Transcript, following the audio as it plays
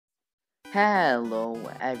Hello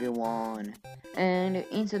everyone, and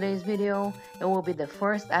in today's video it will be the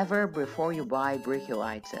first ever before you buy brick your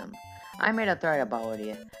item. I made a thread about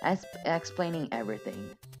it, explaining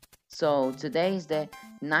everything. So today is the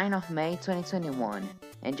 9th of May 2021,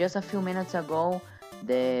 and just a few minutes ago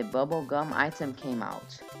the Bubblegum item came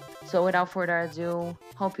out. So without further ado,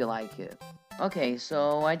 hope you like it. Okay,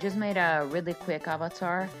 so I just made a really quick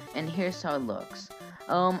avatar, and here's how it looks.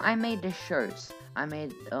 I made the shirts. I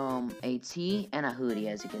made a tee and a hoodie,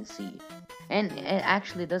 as you can see, and it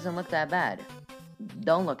actually doesn't look that bad.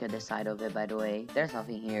 Don't look at the side of it, by the way. There's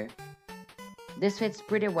nothing here. This fits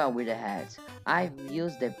pretty well with the hats. I've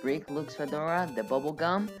used the Brick Looks fedora, the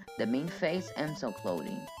bubblegum, the main face, and some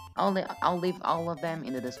clothing. I'll leave all of them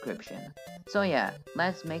in the description. So yeah,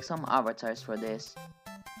 let's make some avatars for this.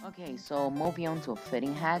 Okay, so moving on to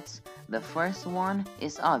fitting hats. The first one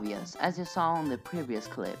is obvious, as you saw on the previous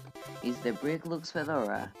clip, is the Brick Looks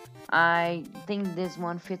fedora. I think this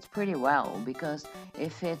one fits pretty well because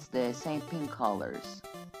it fits the same pink colors.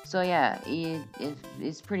 So yeah,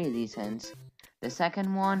 it's pretty decent. The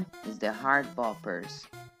second one is the hard boppers.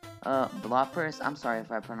 Bloppers, I'm sorry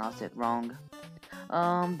if I pronounced it wrong.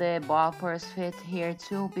 The boppers fit here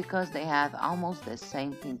too because they have almost the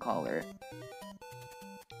same pink color.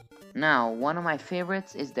 Now, one of my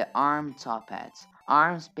favorites is the arm top hats.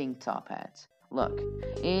 Arms pink top hats. Look,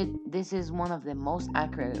 this is one of the most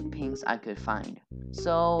accurate pinks I could find.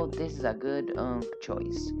 So this is a good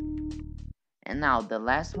choice. And now the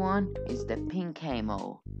last one is the pink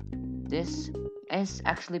camo. This is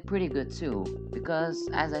actually pretty good too, because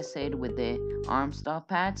as I said with the arms top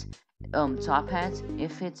hats, it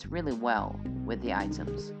fits really well with the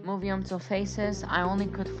items. Moving on to faces, I only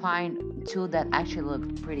could find two that actually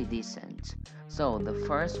looked pretty decent. So the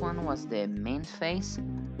first one was the main face,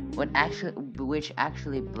 which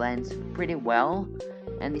actually blends pretty well,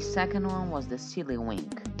 and the second one was the silly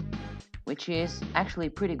wink, which is actually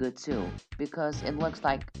pretty good too, because it looks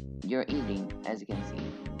like you're eating, as you can see.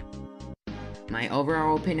 My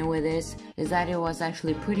overall opinion with this is that it was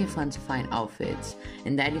actually pretty fun to find outfits,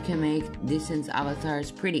 and that you can make decent avatars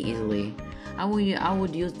pretty easily. I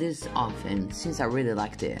would use this often, since I really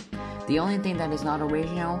liked it. The only thing that is not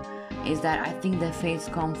original is that I think the face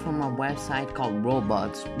come from a website called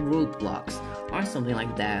Roblox, or something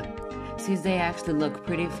like that, since they actually look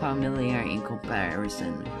pretty familiar in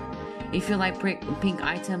comparison. If you like pink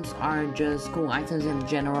items or just cool items in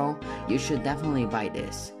general, you should definitely buy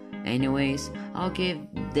this. Anyways, I'll give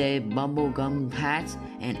the bubblegum hat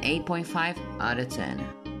an 8.5 out of 10.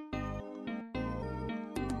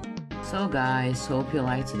 So guys, hope you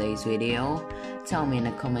liked today's video. Tell me in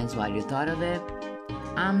the comments what you thought of it.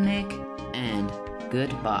 I'm Nick, and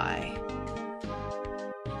goodbye.